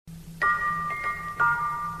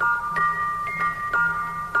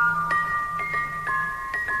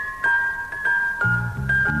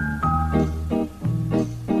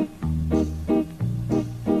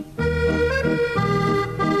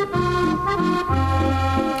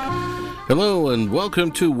Hello and welcome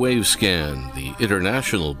to Wavescan, the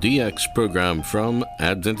international DX program from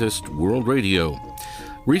Adventist World Radio.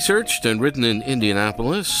 Researched and written in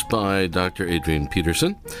Indianapolis by Dr. Adrian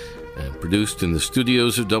Peterson and produced in the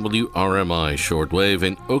studios of WRMI Shortwave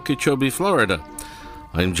in Okeechobee, Florida.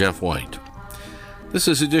 I'm Jeff White. This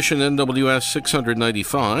is edition NWS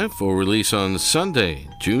 695 for release on Sunday,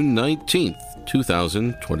 June 19th,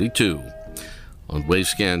 2022. On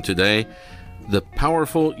Wavescan today, the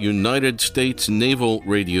powerful United States Naval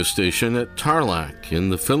radio station at Tarlac in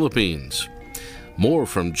the Philippines. More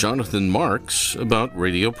from Jonathan Marks about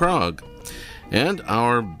Radio Prague. And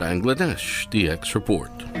our Bangladesh DX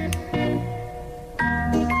report.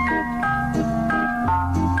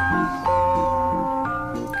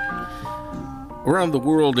 Around the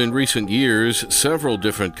world in recent years, several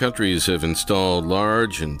different countries have installed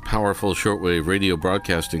large and powerful shortwave radio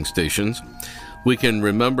broadcasting stations. We can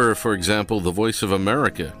remember, for example, the Voice of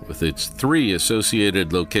America with its 3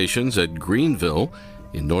 associated locations at Greenville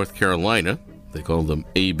in North Carolina, they call them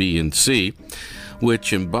A, B, and C,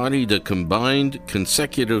 which embodied a combined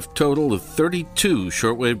consecutive total of 32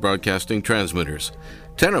 shortwave broadcasting transmitters,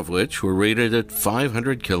 10 of which were rated at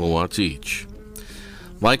 500 kilowatts each.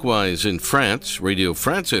 Likewise, in France, Radio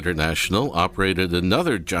France International operated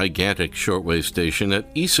another gigantic shortwave station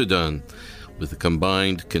at Issoudun, with a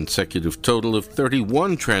combined consecutive total of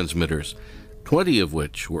 31 transmitters, 20 of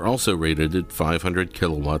which were also rated at 500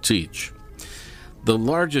 kilowatts each. The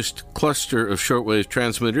largest cluster of shortwave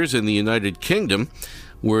transmitters in the United Kingdom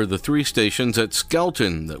were the 3 stations at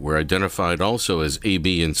Skelton that were identified also as A,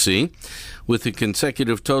 B, and C, with a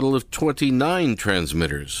consecutive total of 29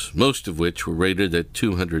 transmitters, most of which were rated at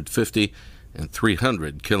 250 and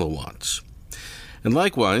 300 kilowatts. And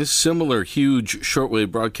likewise, similar huge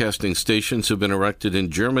shortwave broadcasting stations have been erected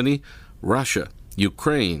in Germany, Russia,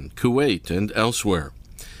 Ukraine, Kuwait, and elsewhere.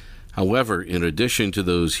 However, in addition to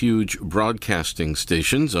those huge broadcasting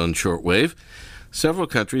stations on shortwave, several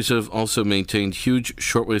countries have also maintained huge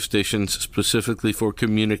shortwave stations specifically for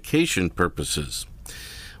communication purposes.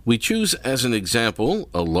 We choose as an example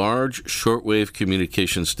a large shortwave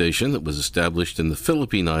communication station that was established in the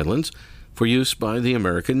Philippine Islands for use by the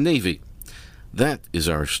American Navy. That is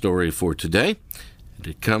our story for today, and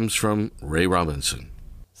it comes from Ray Robinson.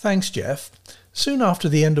 Thanks, Jeff. Soon after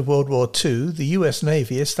the end of World War II, the US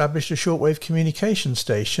Navy established a shortwave communication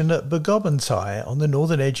station at Bagabantay on the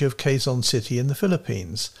northern edge of Quezon City in the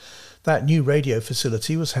Philippines. That new radio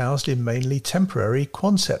facility was housed in mainly temporary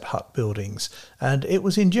Quonset hut buildings, and it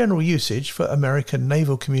was in general usage for American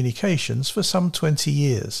naval communications for some 20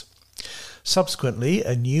 years. Subsequently,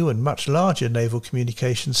 a new and much larger naval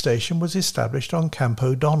communication station was established on Camp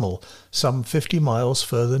O'Donnell, some 50 miles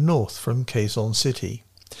further north from Quezon City.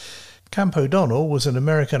 Camp O'Donnell was an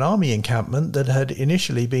American Army encampment that had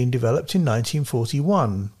initially been developed in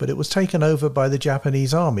 1941, but it was taken over by the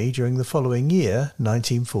Japanese Army during the following year,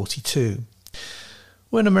 1942.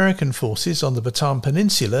 When American forces on the Bataan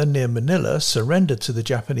Peninsula near Manila surrendered to the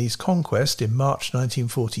Japanese conquest in March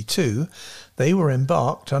 1942, they were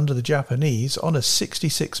embarked under the Japanese on a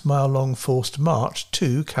 66-mile-long forced march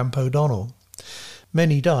to Camp O'Donnell.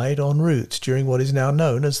 Many died en route during what is now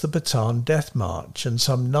known as the Bataan Death March, and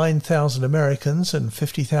some 9,000 Americans and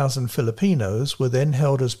 50,000 Filipinos were then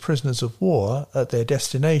held as prisoners of war at their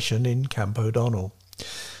destination in Camp O'Donnell.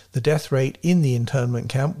 The death rate in the internment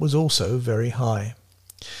camp was also very high.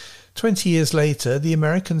 20 years later, the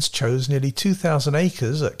Americans chose nearly 2,000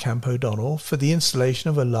 acres at Camp O'Donnell for the installation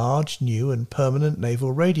of a large, new and permanent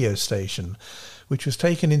naval radio station, which was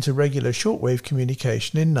taken into regular shortwave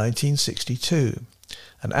communication in 1962.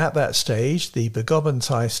 And at that stage, the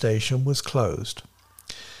Bagabantay station was closed.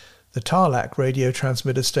 The Tarlac radio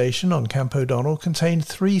transmitter station on Camp O'Donnell contained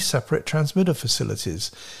 3 separate transmitter facilities,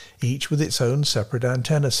 each with its own separate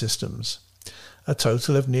antenna systems. A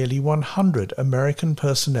total of nearly 100 American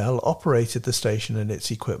personnel operated the station and its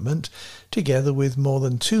equipment, together with more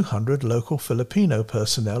than 200 local Filipino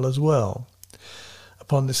personnel as well.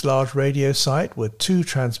 Upon this large radio site were 2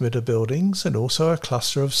 transmitter buildings and also a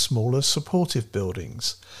cluster of smaller supportive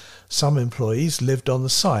buildings. Some employees lived on the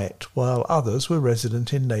site, while others were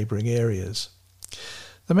resident in neighbouring areas.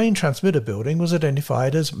 The main transmitter building was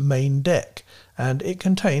identified as Main Deck, and it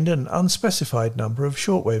contained an unspecified number of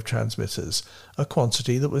shortwave transmitters, a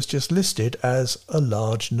quantity that was just listed as a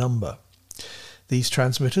large number. These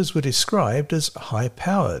transmitters were described as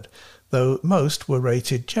high-powered, though most were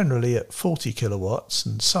rated generally at 40 kilowatts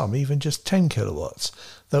and some even just 10 kilowatts,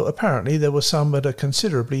 though apparently there were some at a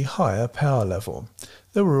considerably higher power level.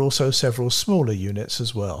 There were also several smaller units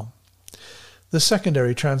as well. The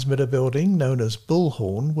secondary transmitter building, known as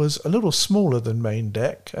Bullhorn, was a little smaller than main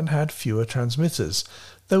deck and had fewer transmitters,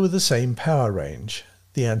 though with the same power range.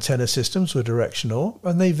 The antenna systems were directional,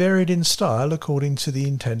 and they varied in style according to the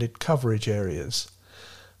intended coverage areas.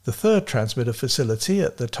 The third transmitter facility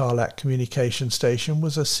at the Tarlac Communication Station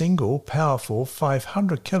was a single, powerful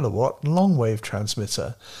 500 kilowatt long-wave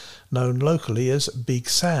transmitter, known locally as Big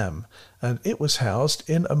Sam, and it was housed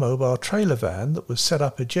in a mobile trailer van that was set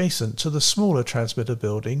up adjacent to the smaller transmitter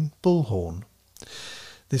building, Bullhorn.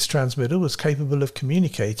 This transmitter was capable of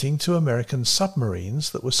communicating to American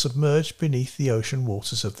submarines that were submerged beneath the ocean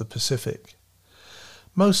waters of the Pacific.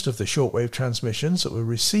 Most of the shortwave transmissions that were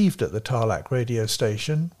received at the Tarlac radio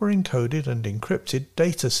station were encoded and encrypted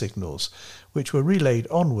data signals, which were relayed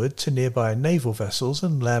onward to nearby naval vessels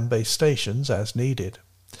and land-based stations as needed.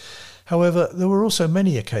 However, there were also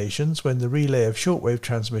many occasions when the relay of shortwave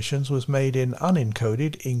transmissions was made in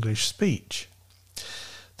unencoded English speech.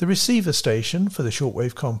 The receiver station for the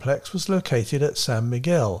shortwave complex was located at San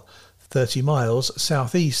Miguel, 30 miles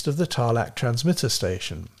southeast of the Tarlac transmitter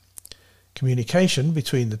station. Communication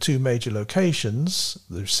between the two major locations,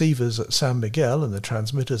 the receivers at San Miguel and the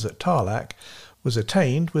transmitters at Tarlac, was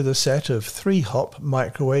attained with a set of 3-hop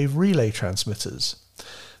microwave relay transmitters.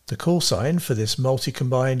 The call sign for this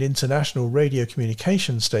multi-combined international radio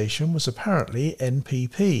communication station was apparently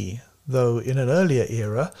NPP, though in an earlier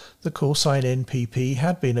era the call sign NPP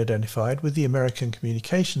had been identified with the American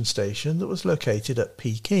communication station that was located at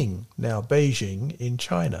Peking, now Beijing, in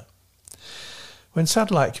China. When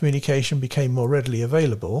satellite communication became more readily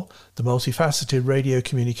available, the multifaceted radio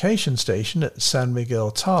communication station at San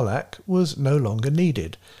Miguel Tarlac was no longer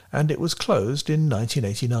needed, and it was closed in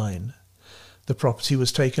 1989. The property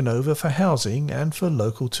was taken over for housing and for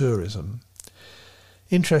local tourism.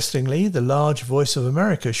 Interestingly, the large Voice of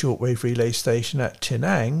America shortwave relay station at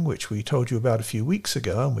Tinang, which we told you about a few weeks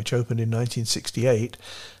ago and which opened in 1968,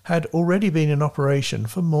 had already been in operation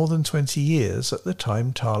for more than 20 years at the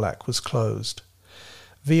time Tarlac was closed.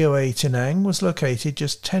 VOA Tinang was located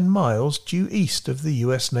just 10 miles due east of the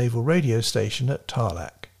US Naval radio station at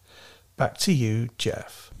Tarlac. Back to you,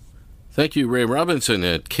 Jeff. Thank you, Ray Robinson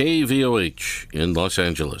at KVOH in Los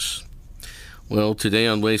Angeles. Well, today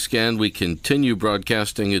on Wayscan, we continue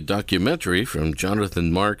broadcasting a documentary from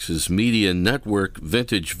Jonathan Marks' Media Network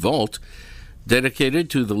Vintage Vault, dedicated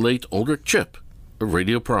to the late Ulrich Chipp of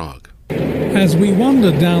Radio Prague. As we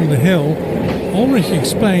wandered down the hill, Ulrich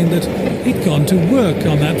explained that he'd gone to work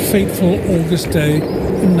on that fateful August day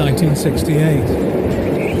in 1968.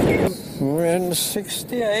 In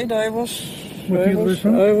 68 I was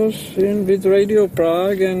in with Radio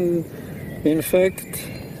Prague, and in fact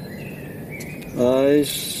I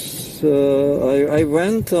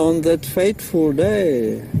went on that fateful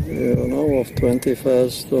day, of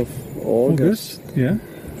 21st of August. Yeah.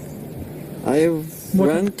 I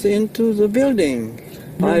went into the building.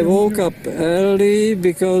 I woke up early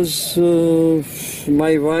because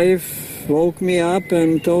my wife woke me up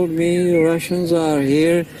and told me Russians are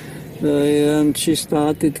here, and she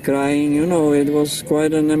started crying. It was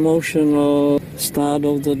quite an emotional start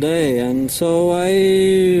of the day, and so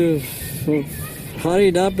I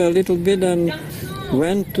hurried up a little bit and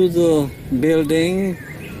went to the building,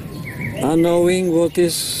 unknowing what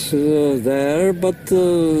is there, but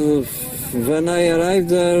when I arrived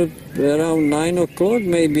there around 9 o'clock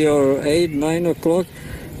maybe, or 9 o'clock,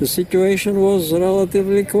 the situation was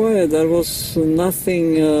relatively quiet. There was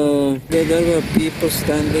nothing. There were people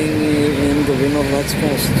standing in the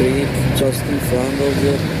Vinohradska street just in front of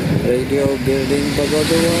the radio building, but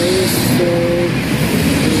otherwise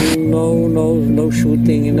no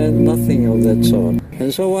shooting and nothing of that sort.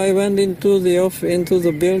 And so I went into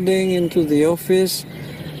the building, into the office,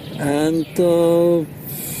 and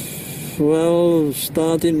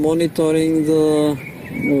started monitoring the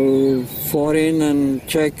foreign and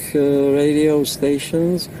Czech radio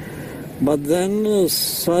stations. But then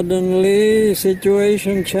suddenly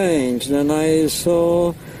situation changed, and I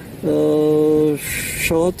saw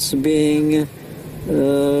shots being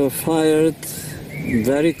fired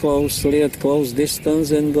very closely, at close distance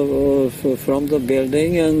from the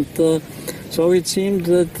building, and so it seemed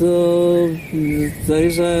that there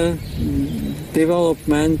is a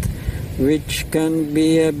development which can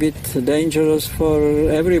be a bit dangerous for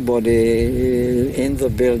everybody in the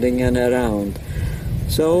building and around.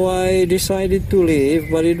 So I decided to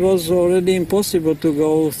leave, but it was already impossible to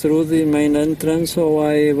go through the main entrance, so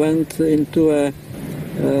I went into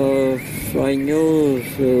I knew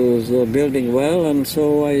the building well, and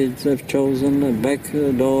so I have chosen a back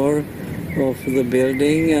door of the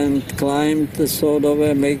building and climbed sort of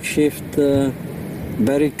a makeshift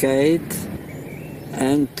barricade.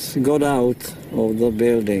 and got out of the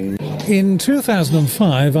building. In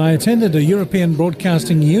 2005, I attended a European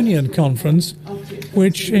Broadcasting Union conference,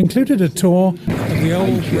 which included a tour of the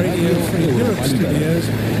old Radio Free Europe studios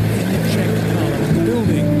in the Czech Parliament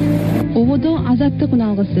building. Úvodom azattık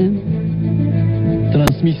nalgısı.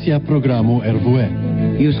 Transmisja programu RVE.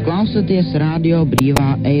 Jūs klausāties Radio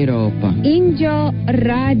Brīvā Eiropa. Injo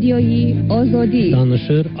radioji ozodi.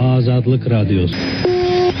 Danışır Azadlık Radyosu.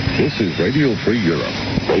 This is Radio Free Europe,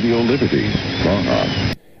 Radio Liberty,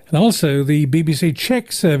 Praha. And also the BBC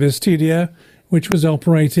Czech service studio, which was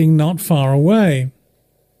operating not far away.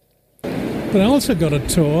 But I also got a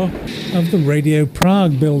tour of the Radio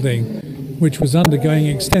Prague building, which was undergoing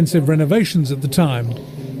extensive renovations at the time.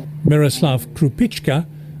 Miroslav Krupička,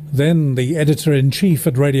 then the editor-in-chief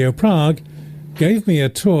at Radio Prague, gave me a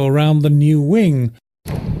tour around the new wing.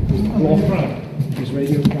 Because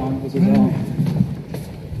Radio Prague was around.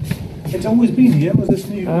 It's always been here, was this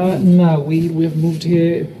new? No, we've moved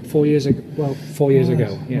here 4 years ago. Well, 4 years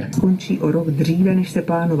ago, yeah. Skončí o rok dříve, než se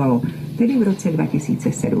plánovalo, tedy v roce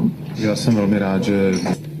 2007. Já jsem velmi rád, že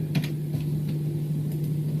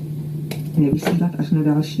nevysílat až na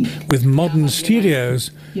další. With modern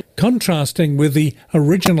studios, contrasting with the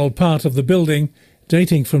original part of the building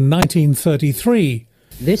dating from 1933.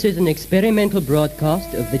 This is an experimental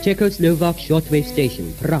broadcast of the Czechoslovak shortwave station,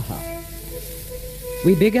 Praha.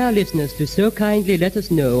 We beg our listeners to so kindly let us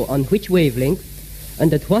know on which wavelength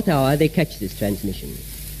and at what hour they catch this transmission.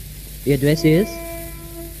 The address is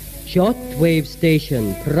Shortwave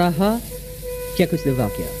Station, Praha,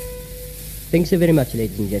 Czechoslovakia. Thanks so very much,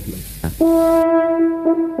 ladies and gentlemen.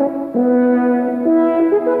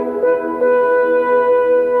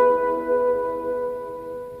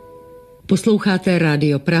 Posloucháte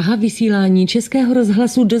Radio Praha, vysílání Českého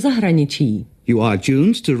rozhlasu do zahraničí. You are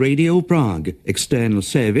tuned to Radio Prague, external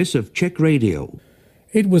service of Czech radio.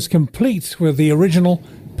 It was complete with the original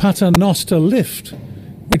Paternoster lift,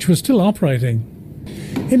 which was still operating.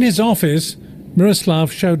 In his office,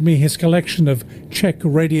 Miroslav showed me his collection of Czech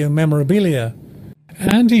radio memorabilia,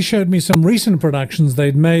 and he showed me some recent productions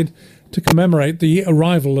they'd made to commemorate the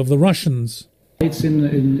arrival of the Russians. It's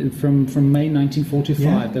from May 1945.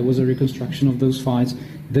 Yeah. There was a reconstruction of those fights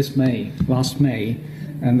last May,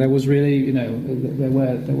 and there was really, there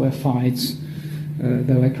were fights.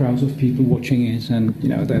 There were crowds of people watching it, and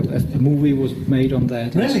a movie was made on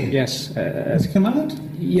that. Really? Yes. Has it come out?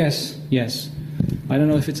 Yes. I don't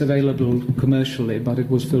know if it's available commercially, but it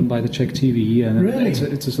was filmed by the Czech TV, and really?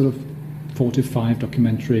 It's a sort of 45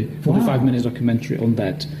 minutes documentary on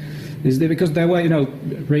that. Is there, because there were,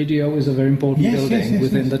 radio is a very important building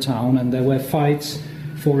within the town, and there were fights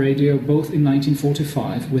for radio both in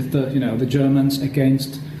 1945 with the Germans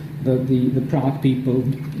against the Prague people,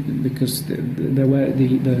 because there were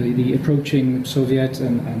the approaching Soviet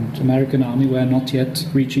and American army were not yet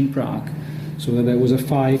reaching Prague, so there was a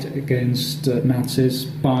fight against Nazis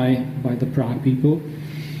by the Prague people,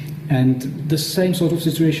 and the same sort of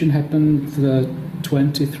situation happened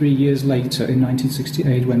 23 years later in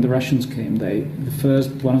 1968 when the Russians came.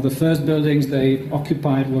 One of the first buildings they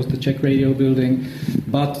occupied was the Czech radio building,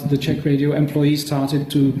 but the Czech radio employees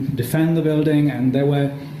started to defend the building, and there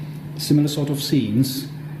were similar sort of scenes,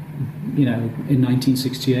 in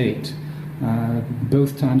 1968.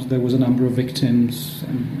 Both times there was a number of victims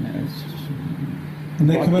and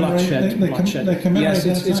they bloodshed. Yes,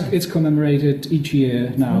 it's commemorated each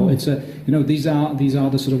year now. It's these are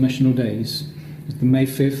the sort of national days. It's the May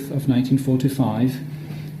 5th of 1945.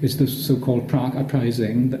 It's the so-called Prague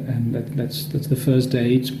Uprising, and that's the first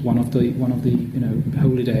date, one of the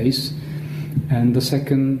holy days. And the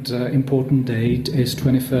second important date is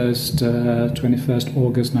 21st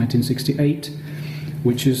August 1968,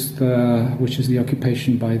 which is the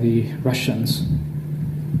occupation by the Russians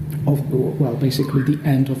of basically the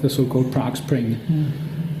end of the so-called Prague Spring,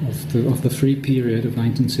 of the free period of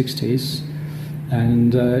 1960s.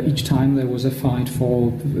 And each time there was a fight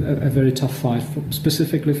a very tough fight,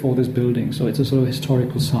 specifically for this building. So it's a sort of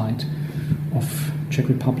historical site of Czech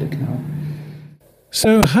Republic now.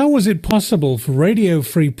 So how was it possible for Radio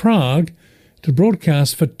Free Prague to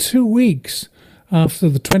broadcast for 2 weeks after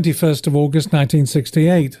the 21st of August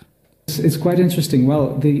 1968? It's quite interesting.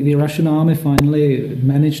 Well, the Russian army finally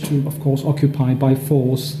managed to, of course, occupy by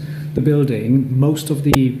force the building, most of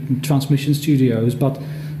the transmission studios, but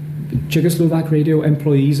Czechoslovak radio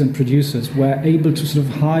employees and producers were able to sort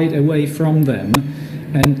of hide away from them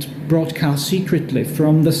and broadcast secretly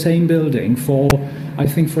from the same building for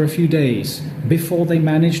a few days before they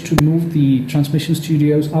managed to move the transmission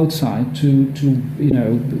studios outside to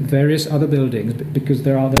various other buildings, because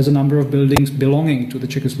there's a number of buildings belonging to the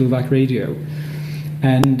Czechoslovak radio.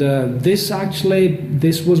 And this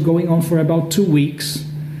was going on for about 2 weeks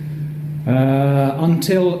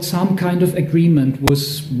until some kind of agreement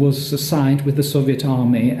was signed with the Soviet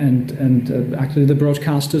army, and actually the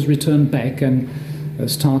broadcasters returned back and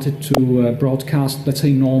started to broadcast, let's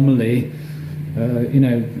say, normally,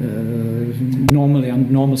 normally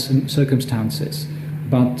under normal circumstances.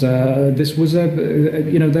 But this was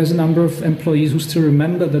there's a number of employees who still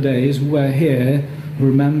remember the days, who were here, who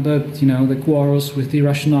remembered, the quarrels with the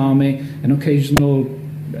Russian army, and occasional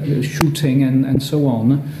shooting and so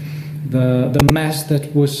on. The mess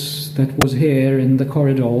that was here in the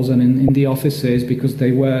corridors and in the offices, because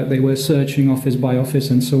they were searching office by office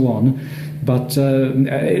and so on. But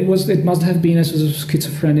it must have been a sort of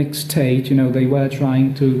schizophrenic state. They were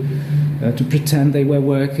trying to pretend they were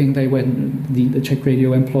working. They were the Czech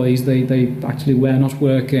radio employees. They actually were not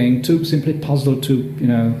working. Simply puzzled to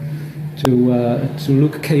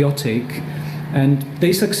look chaotic. And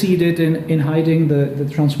they succeeded in hiding the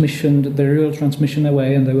transmission, the real transmission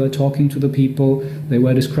away, and they were talking to the people. They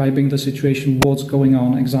were describing the situation, what's going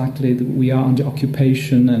on exactly. We are under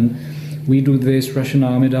occupation, and we do this, Russian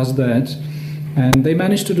army does that. And they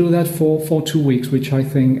managed to do that for 2 weeks, which I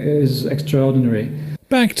think is extraordinary.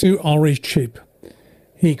 Back to Ulrich Chip.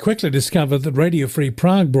 He quickly discovered that Radio Free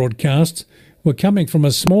Prague broadcasts were coming from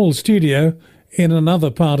a small studio in another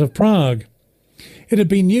part of Prague. It had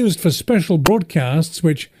been used for special broadcasts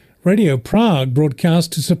which Radio Prague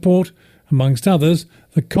broadcast to support, amongst others,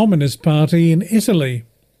 the Communist Party in Italy.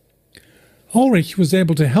 Ulrich was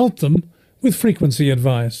able to help them with frequency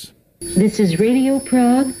advice. This is Radio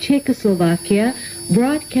Prague, Czechoslovakia,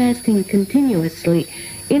 broadcasting continuously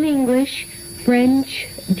in English, French,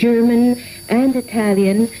 German, and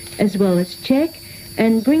Italian, as well as Czech,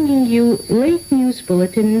 and bringing you late news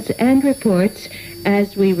bulletins and reports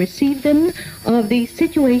as we receive them of the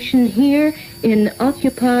situation here in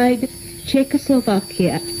occupied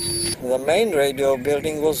Czechoslovakia. The main radio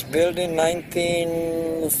building was built in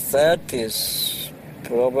 1930s.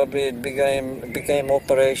 Probably it became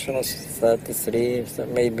operational 33,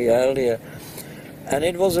 maybe earlier. And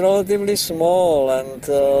it was relatively small, and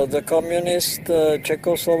the communist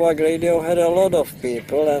Czechoslovak radio had a lot of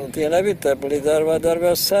people, and inevitably there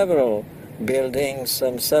were several buildings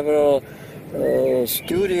and several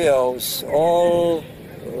studios all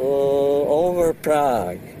over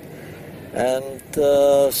Prague. And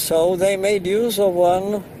so they made use of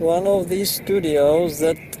one of these studios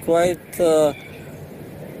that quite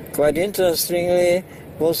interestingly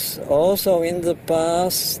was also in the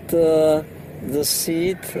past the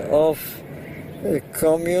seat of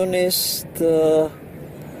communist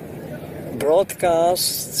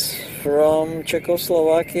broadcasts from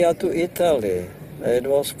Czechoslovakia to Italy. It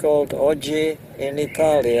was called Oggi in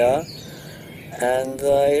Italia, and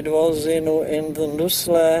it was in the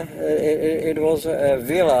Nusle. It was a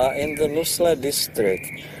villa in the Nusle district.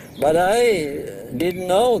 But I didn't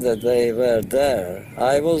know that they were there.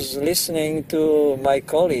 I was listening to my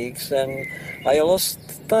colleagues, and I lost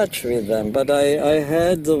touch with them. But I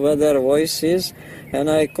heard their voices, and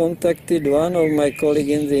I contacted one of my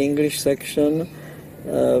colleagues in the English section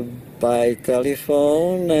by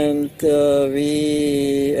telephone, and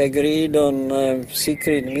we agreed on a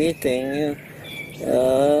secret meeting,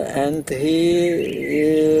 and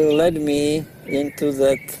he led me into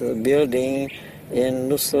that building in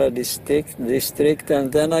Nusle district,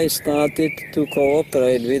 and then I started to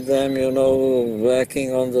cooperate with them,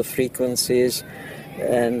 working on the frequencies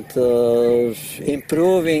and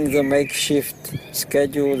improving the makeshift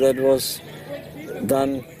schedule that was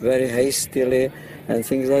done very hastily and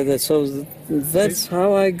things like that. So that's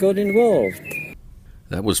how I got involved.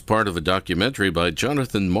 That was part of a documentary by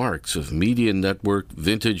Jonathan Marks of Media Network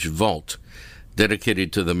Vintage Vault,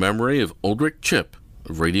 dedicated to the memory of Ulrich Chip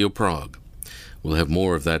of Radio Prague. We'll have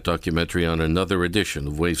more of that documentary on another edition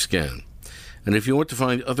of Wavescan. And if you want to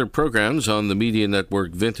find other programs on the Media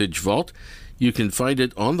Network Vintage Vault, you can find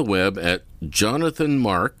it on the web at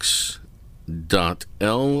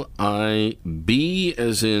jonathanmarks.lib,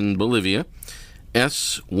 as in Bolivia,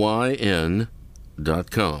 syn.com.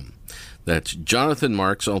 That's Jonathan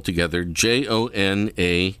Marks altogether,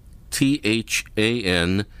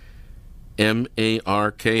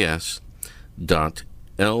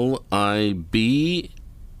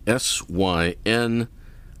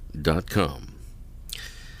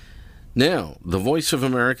 Now, the Voice of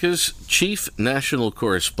America's chief national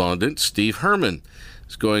correspondent, Steve Herman,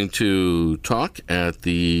 is going to talk at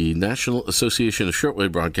the National Association of Shortwave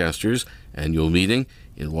Broadcasters annual meeting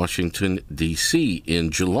in Washington, D.C.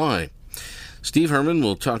 in July. Steve Herman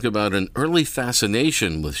will talk about an early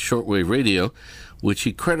fascination with shortwave radio which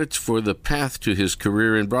he credits for the path to his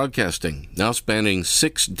career in broadcasting, now spanning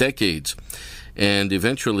 6 decades, and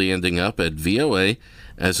eventually ending up at VOA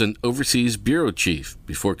as an overseas bureau chief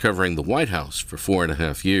before covering the White House for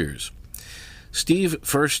 4.5 years. Steve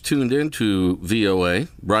first tuned into VOA,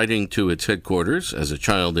 writing to its headquarters as a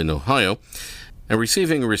child in Ohio, and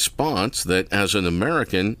receiving a response that as an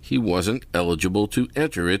American he wasn't eligible to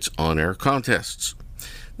enter its on-air contests.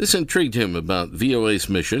 This intrigued him about VOA's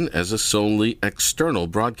mission as a solely external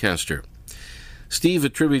broadcaster. Steve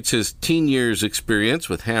attributes his teen years' experience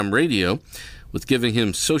with ham radio with giving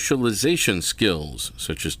him socialization skills,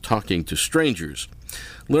 such as talking to strangers,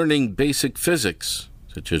 learning basic physics,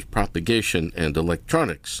 such as propagation and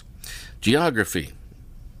electronics, geography,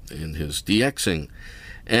 and his DXing,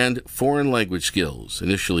 and foreign language skills,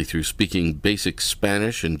 initially through speaking basic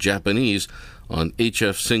Spanish and Japanese on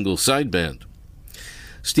HF single sideband.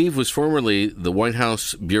 Steve was formerly the White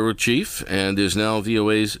House bureau chief and is now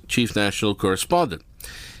VOA's chief national correspondent.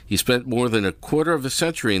 He spent more than a quarter of a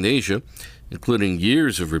century in Asia, including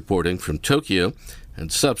years of reporting from Tokyo,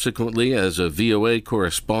 and subsequently as a VOA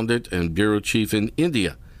correspondent and bureau chief in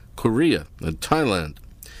India, Korea, and Thailand.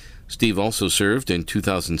 Steve also served in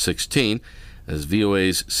 2016 as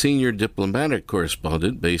VOA's senior diplomatic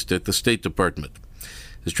correspondent based at the State Department.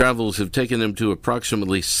 His travels have taken him to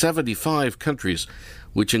approximately 75 countries,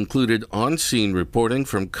 which included on-scene reporting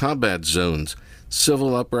from combat zones,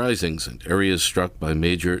 civil uprisings, and areas struck by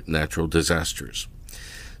major natural disasters.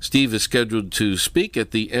 Steve is scheduled to speak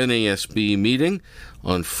at the NASB meeting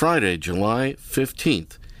on Friday, July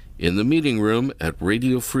 15th, in the meeting room at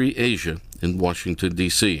Radio Free Asia in Washington,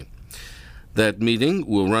 D.C. That meeting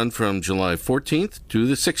will run from July 14th to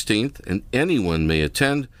the 16th, and anyone may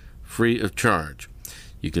attend free of charge.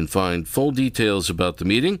 You can find full details about the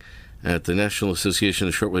meeting at the National Association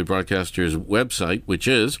of Shortwave Broadcasters website, which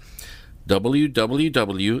is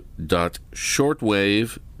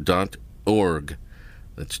www.shortwave.org.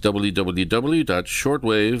 That's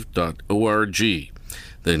www.shortwave.org.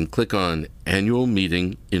 Then click on Annual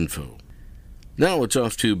Meeting Info. Now it's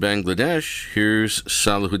off to Bangladesh. Here's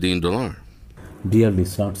Salahuddin Dolar. Dear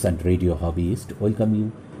listeners and radio hobbyists, welcome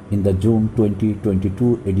you in the June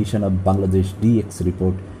 2022 edition of Bangladesh DX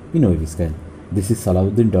Report in Webiscan. This is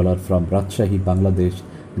Salahuddin Dolar from Rajshahi, Bangladesh.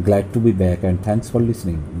 Glad to be back and thanks for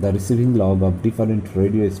listening. The receiving log of different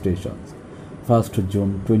radio stations. 1st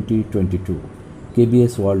June 2022.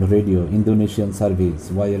 KBS World Radio Indonesian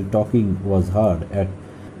service while talking was heard at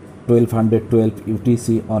 1212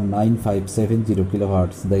 UTC on 9570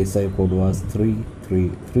 kHz. The SI code was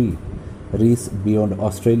 333. Reach Beyond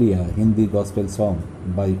Australia Hindi Gospel Song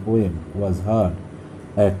by OM was heard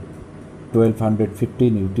at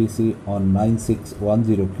 1215 UTC on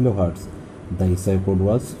 9610 kHz. The SI code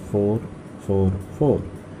was 444.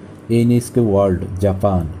 NHK World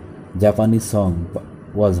Japan Japanese Song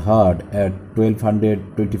was heard at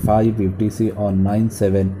 1225 UTC on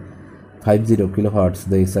 9750 kHz.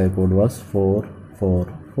 The SI code was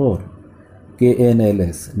 444.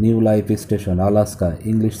 KNLS New Life Station Alaska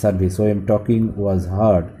English Service OM Talking was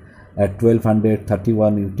heard at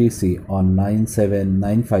 1231 UTC on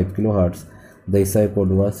 9795 kHz. The SI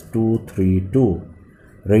code was 232.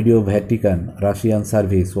 Radio Vatican Russian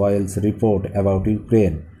Service Wiles Report about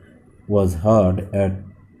Ukraine was heard at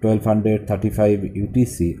 1235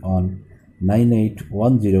 UTC on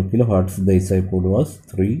 9810 kHz. The SI code was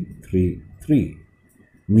 333.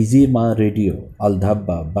 Mizima Radio Al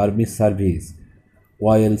Dhabba Burmese Service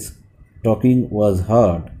whilst talking was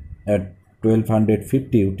heard at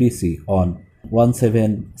 1250 UTC on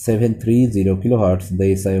 17730 kHz.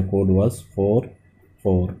 The SI code was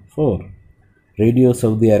 444. Radio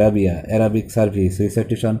Saudi Arabia Arabic Service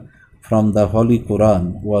recitation from the Holy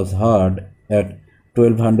Quran was heard at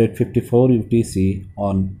 1254 UTC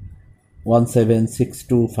on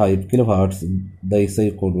 17625 kHz. The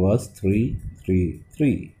SI code was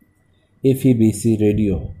 333. FEBC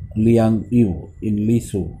Radio Liang Yu in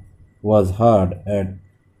Lisu was heard at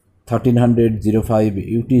 1305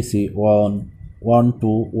 UTC on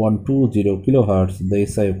 12120 kHz. The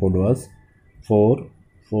SI code was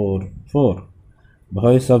 444.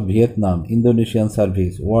 Voice of Vietnam Indonesian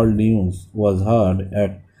Service World News was heard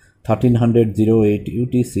at 1308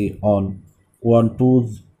 UTC on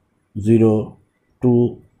 12020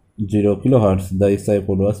 kHz. The SI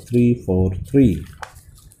code was 343.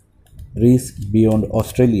 Reach Beyond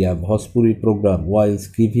Australia Bhojpuri program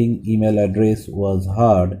whilst giving email address was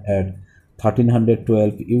heard at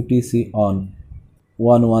 1312 UTC on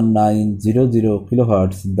 11900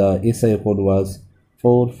 kHz. The SI code was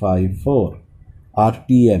 454.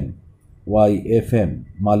 RTM YFM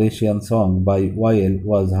Malaysian Song by YL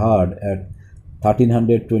was heard at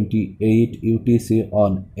 1328 UTC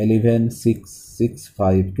on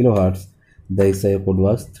 11665 kHz, the SIO code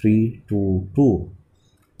was 322.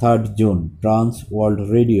 3rd June, Trans World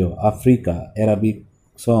Radio Africa Arabic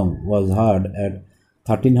song was heard at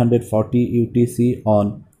 1340 UTC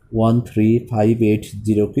on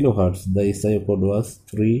 13580 kHz, the SIO code was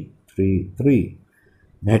 333.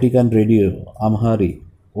 Vatican Radio Amharic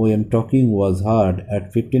OM Talking was heard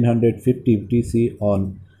at 1550 UTC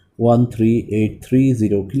on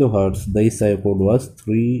 13830 kHz, the SIO code was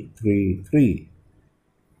 333.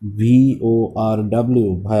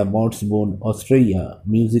 VORW via Mortsbone, Australia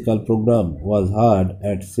musical program was heard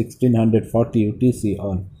at 1640 UTC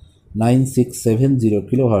on 9670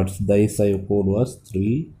 kHz, the SIO code was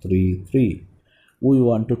 333. We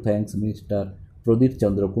want to thank Mr. Pradeep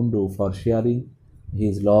Chandra Kundu for sharing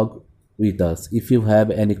his log with us. If you have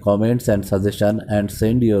any comments and suggestions, and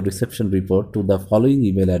send your reception report to the following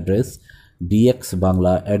email address: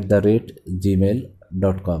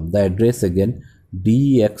 dxbangla@gmail.com. The address again: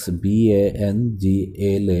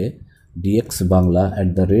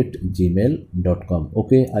 dxbangla@gmail.com.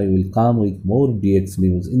 Okay, I will come with more DX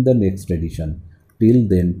news in the next edition. Till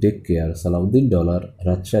then, take care. Salahuddin Dollar,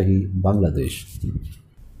 Rajshahi, Bangladesh.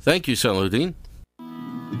 Thank you, Salahuddin.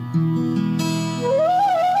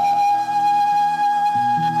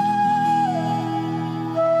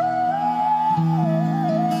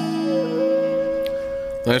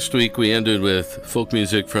 Last week we ended with folk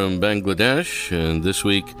music from Bangladesh, and this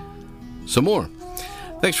week some more.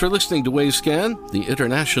 Thanks for listening to Wavescan, the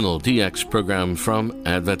international DX program from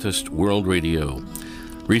Adventist World Radio.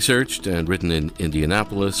 Researched and written in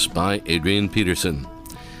Indianapolis by Adrian Peterson.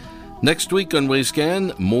 Next week on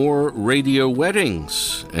Wavescan, more radio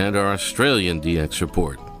weddings and our Australian DX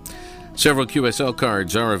report. Several QSL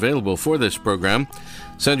cards are available for this program.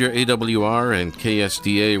 Send your AWR and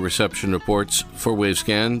KSDA reception reports for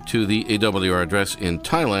Wavescan to the AWR address in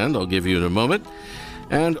Thailand, I'll give you in a moment,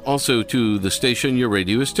 and also to the station your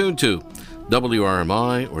radio is tuned to,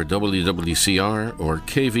 WRMI or WWCR or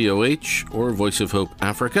KVOH or Voice of Hope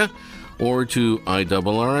Africa, or to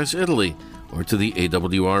IRRS Italy, or to the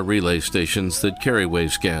AWR relay stations that carry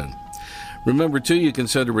Wavescan. Remember, too, you can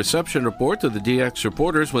send a reception report to the DX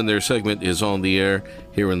reporters when their segment is on the air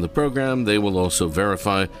here in the program. They will also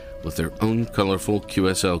verify with their own colorful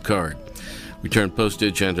QSL card. Return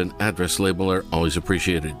postage and an address label are always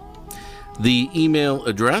appreciated. The email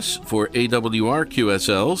address for AWR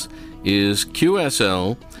QSLs is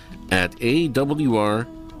qsl@awr.org.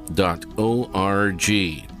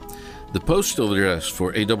 The postal address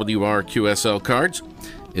for AWR QSL cards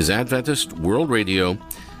is Adventist World Radio,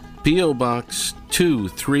 P.O. Box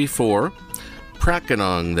 234,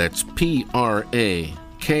 Prakanong, that's Prakanong,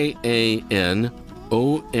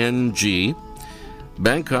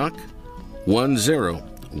 Bangkok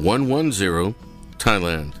 10110,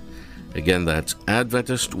 Thailand. Again, that's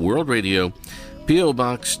Adventist World Radio, P.O.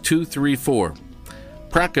 Box 234,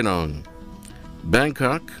 Prakanong,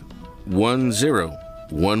 Bangkok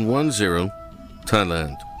 10110,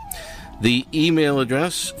 Thailand. The email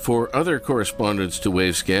address for other correspondence to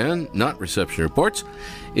Wavescan, not reception reports,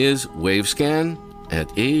 is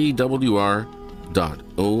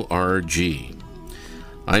wavescan@awr.org.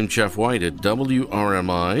 I'm Jeff White at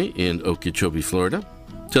WRMI in Okeechobee, Florida.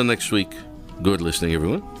 Till next week, good listening,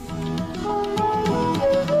 everyone.